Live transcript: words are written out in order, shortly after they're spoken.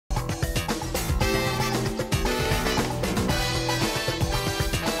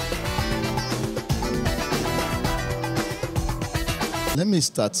Let me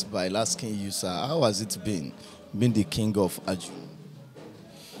start by asking you, sir, how has it been being the king of Ajuwon?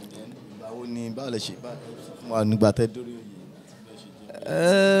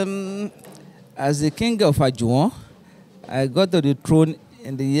 As the king of Ajuwon, I got to the throne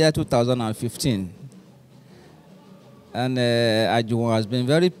in the year 2015. And Ajuwon has been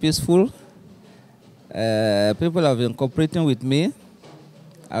very peaceful. People have been cooperating with me.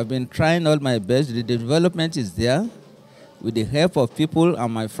 I've been trying all my best. The development is there with the help of people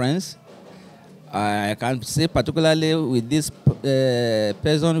and my friends. I can say particularly with this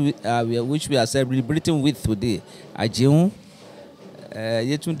person which we are celebrating with today, Ajuwon,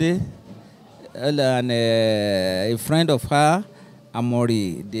 Yetunde, and a friend of her,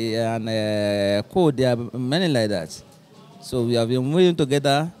 Amori, and Co. There are many like that. So we have been moving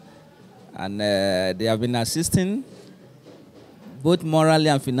together, and they have been assisting both morally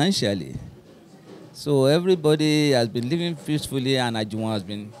and financially. So everybody has been living peacefully, and Ajuwon has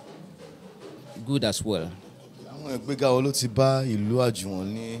been good as well.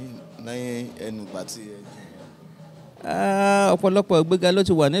 Ọ̀pọ̀lọpọ̀ ìgbéga ló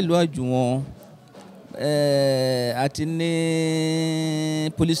ti wà nílùú Ajuwon. Àti ní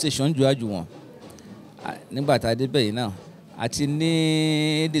police station ju Ajuwon nígbà tá a dé bẹ́ẹ̀ náà. Àti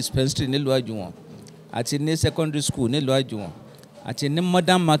ní dispensary nílùú Ajuwon. Àti ní secondary school nílùú Ajuwon. Àti ní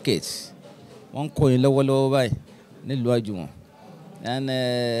modern market. Wọ́n kọ́ yín lọ́wọ́lọ́wọ́ báyìí nílùú Ajuwon.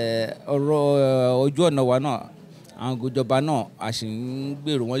 Ọ̀rọ̀ ojú ọ̀nà wa náà, àwọn ìjọba náà a sì ń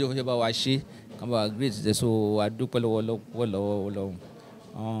gbèrò wọ́n yóò fẹ́ bá wa ṣe kàn bá wa great so a dúpẹ́ lọ́wọ́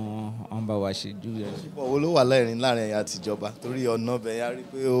wọ́n bá wa ṣe jù yẹn. Ṣùgbọ́n wo ló wà láàrin ẹ̀yin àti ìjọba torí ọ̀nà bẹ̀ yá rí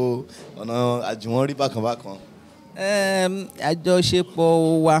pé ọ̀nà Ajuwon rí bákan bákan.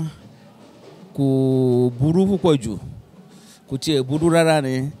 Àjọṣepọ̀ wa kò burú púpọ̀ jù, kò tiẹ̀ burú rárá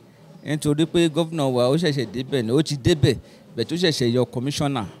ni nítorí pé gómìnà wa ó ṣẹ̀ṣẹ̀ débẹ̀ ni ó ti débẹ̀ bẹ̀ tó ṣẹ̀ṣẹ̀ yọ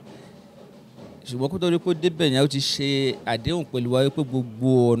kọmíṣánná. Ṣùgbọ́n kó tó rí pé débẹ̀ yẹn ó ti ṣe àdéhùn pẹ̀lú wa pé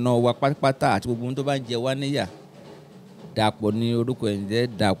gbogbo ọ̀nà wa pátápátá àti gbogbo ohun tó bá ń jẹ wá níyà. Dàpọ̀ ní orúkọ ẹ̀ ń jẹ́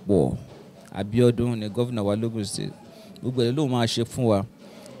Dàpọ̀ Abíọ́dún ní gómìnà wa l'Ogun State. Gbogbo ẹ̀ ló máa ṣe fún wa.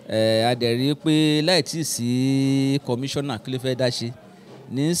 A dẹ̀ rí pé láì tí ì sí kọmíṣánná kí ló fẹ́ dá ṣe.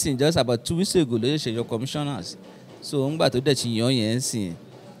 Nísìn just about 2 weeks ago ló ṣe yọ commissioners. So ńgbà tó dẹ̀ ti yan yẹn sìn,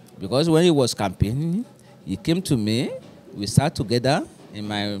 because when he was campaigning, he came to me. We sat together in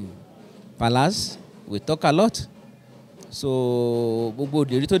my palace. We talk a lot. So gbogbo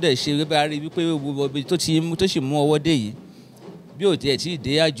ìdérí tó dẹ̀ ṣe wípé a rí wípé gbogbo ibi tó sì mú ọwọ́ dé yìí bí ò tiẹ̀ tí ì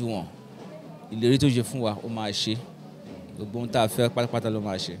dé Ajuwon, ìlérí tó ṣe fún wa ó máa ṣe. Gbogbo ohun tá a fẹ́ pátápátá ló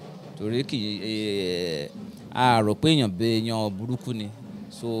máa ṣe. Torí a rò pé èèyàn burúkú ni.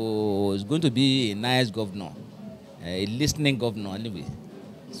 So it's going to be a nice governor, a listening governor anyway.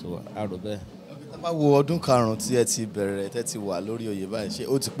 So a rò bẹ́ẹ̀. Bá wo ọdún karùn-ún tí ẹ ti bẹ̀rẹ̀ tẹ́ ti wà lórí oyè báyìí, ṣé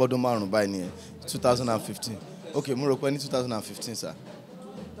ó ti pọ́dún márùn-ún báyìí ní 2015? Okay, mo rò pé ní 2015 sir.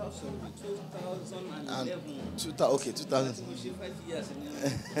 2011. Okay, 2000.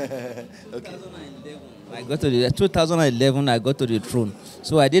 Okay. 2011 I got to the throne.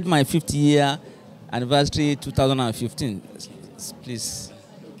 So I did my 50th year anniversary 2015. Please.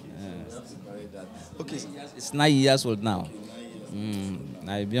 Okay. It's 9 years old now.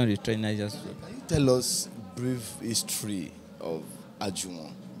 I've been on the train 9 years old. Can you tell us brief history of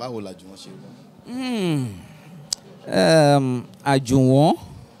Ajuwon? Báwo l'Ajuwon ṣe wà? Ajuwon.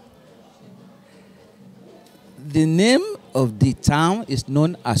 The name of the town is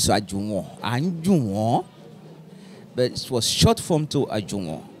known as Ajuwon. Ajuwon, but it was short form to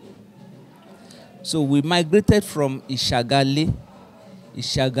Ajuwon. So we migrated from Ishagarule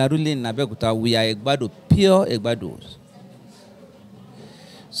in Abeokuta. We are Egbado, pure Egbados.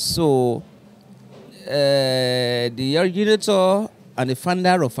 So the originator and the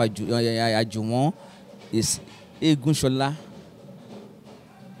founder of Ajuwon is EGUNSOLA.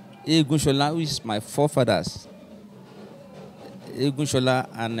 EGUNSOLA, which is my forefathers. EGUNSOLA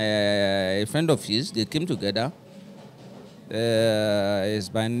and a friend of his, they came together. Is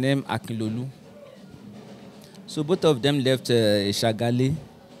by name Akinlolu. So both of them left Ishagarule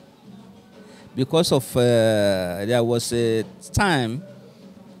because of there was a time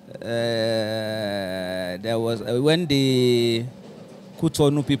there was when the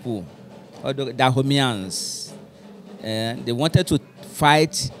Kutonu people, or the Dahomians, they wanted to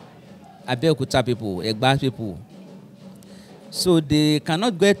fight Abeokuta people, Egba people. So they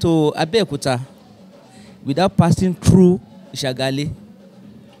cannot get to Abeokuta without passing through Ishagarule.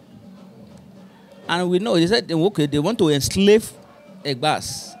 And we know, they said, okay, they want to enslave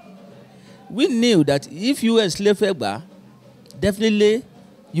Egbas. We knew that if you enslave Egba, definitely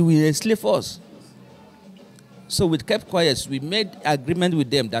you will enslave us. So we kept quiet. We made agreement with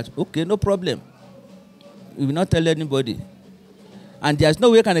them that, okay, no problem. We will not tell anybody. And there's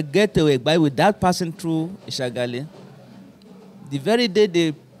no way you can get to Egba without passing through Ishagale. The very day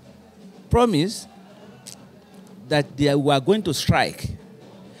they promised that they were going to strike,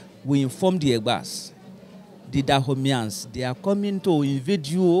 we informed the Egbas, the Dahomians, they are coming to invade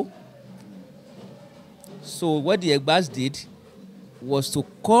you. So what the Egbas did was to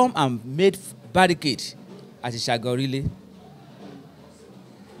come and made barricade at Ishagarile.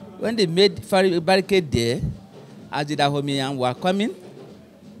 When they made barricade there, as the Dahomians were coming,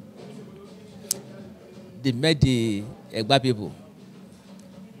 they met the Egba people.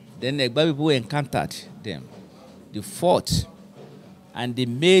 Then the Egba people encountered them. They fought, and they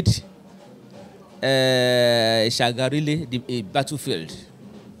made Ishagarile a battlefield.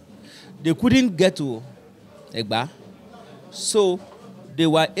 They couldn't get to Egba, so they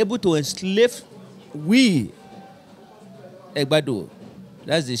were able to enslave we Egbado.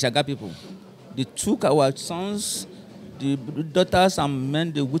 That's the Shaga people. They took our sons, the daughters and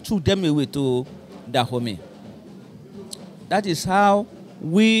men, they took them away to Dahomey. That is how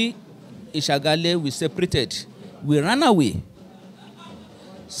we, Ishagale, we separated. We ran away.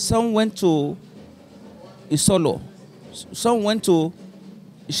 Some went to Isolo. Some went to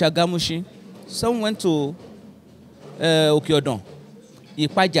Ishagamushi. Some went to Okiodon,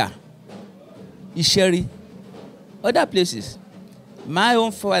 Ipaja, Isheri, other places. My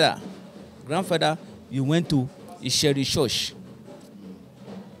own father, grandfather, we went to Isheri Church.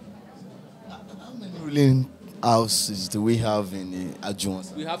 How many ruling houses do we have in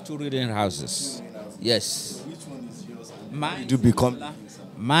Ajuwon? We have 2 ruling houses. Yes. Which one is yours? Mine Do become?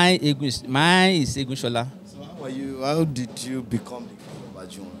 mine is EGUNSOLA. So how did you become the king of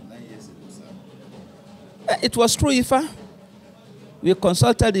Ajuwon 9 years ago, sir? It was through Ifa. We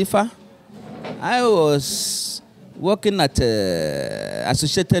consulted Ifa. I was working at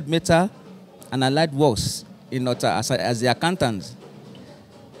Associated Metal and Allied Works in Nota as the accountant.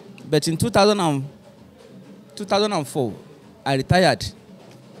 But in 2004, I retired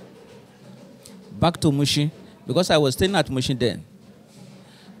back to Mushi because I was staying at Mushi then.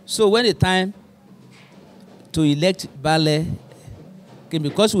 So when the time to elect Bale came,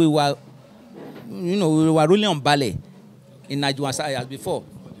 because we were, we were ruling on Bale in Ajuwon as before.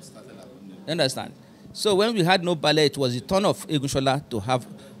 You understand? So when we had no Bale, it was the turn of EGUNSOLA to have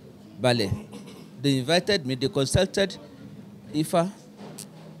Bale. They invited me, they consulted Ifa.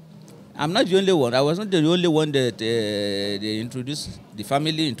 I'm not the only one. I was not the only one that they introduced, the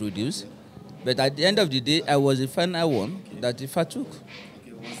family introduced. But at the end of the day, I was the final one that Ifa took.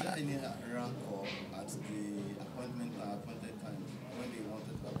 Okay, was there any rank or at the appointed time when they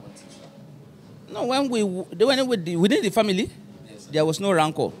wanted to appoint Isha? No, when within the family, Yes, there was no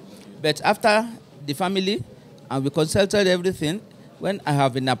rancor. But after the family, and we consulted everything, when I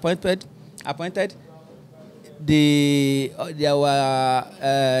have been appointed, there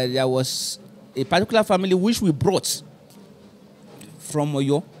was a particular family which we brought from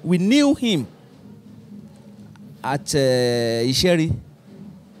Oyo. We knew him at Isheri.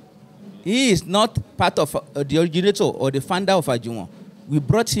 He is not part of the originator or the founder of Ajuwon. We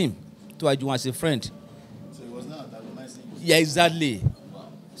brought him to Ajuwon as a friend. So it was not antagonizing you? Yeah, exactly. Wow.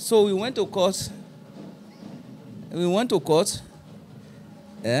 So we went to court.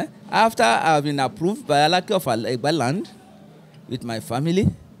 After I've been approved by Alaki of Egba land with my family,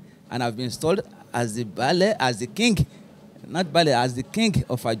 and I've been installed as the Bale, as the king, not Bale, as the king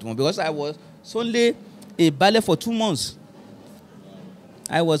of Ajuwon, because I was only a Bale for 2 months.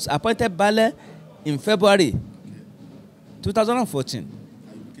 I was appointed Bale in February 2014. And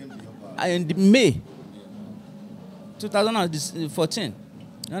you became the Yoruba? In May 2014.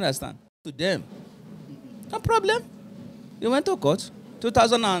 You understand? To them. No problem. We went to court.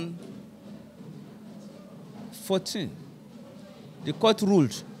 2014. The court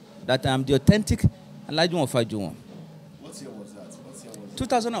ruled that I am the authentic Ajuwon of Ajuwon. What year was that?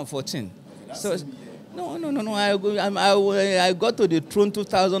 2014. Okay, that's So, same year. no. I got to the throne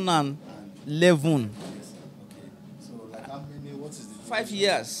 2011. Yes. Okay. So like how many? What is the 5 duration?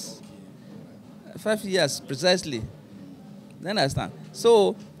 years. Okay. 5 years, precisely. You understand?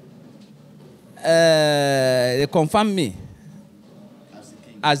 So, they confirmed me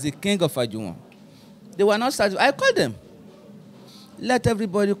as the king of Ajuwon. They were not satisfied. I called them. Let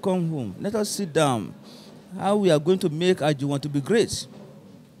everybody come home. Let us sit down. How we are going to make Ajuwon to be great.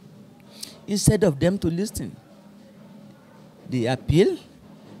 Instead of them to listen. They appeal.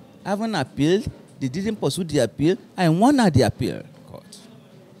 Haven't appealed. They didn't pursue the appeal. I won at the appeal court.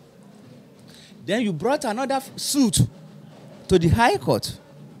 Then you brought another suit to the High Court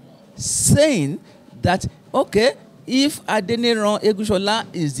saying that okay, if Adeniran EGUNSOLA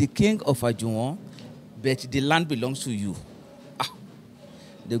is the king of Ajuwon, but the land belongs to you.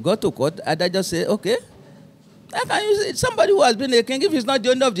 They go to court, and I just say, okay, how can you say somebody who has been a king, if he's not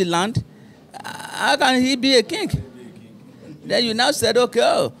the owner of the land, how can he be a king? Then you now said, okay,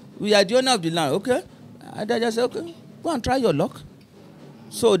 oh, we are the owner of the land, okay. And I just said, okay, go and try your luck.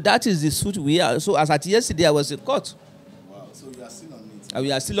 So that is the suit we are. So as at yesterday, I was in court. Wow, so you are still on it? And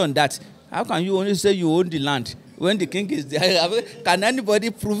we are still on that. How can you only say you own the land when the king is there? Can anybody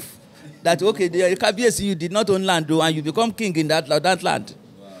prove that, okay, the KBS, you did not own land, though, and you become king in that land?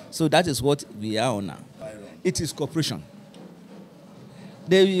 Wow. So that is what we are on now. It is corporation.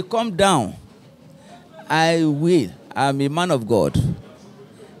 They will come down. I'm a man of God,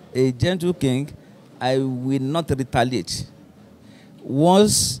 a gentle king. I will not retaliate.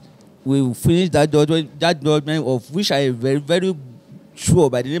 Once we finish that judgment of which I am very, very sure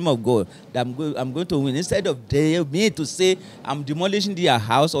by the name of God that I'm going to win, instead of me to say I'm demolishing their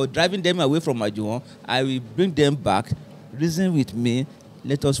house or driving them away from Ajuwon, I will bring them back, reason with me,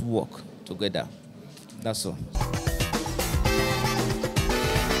 let us work together. That's all.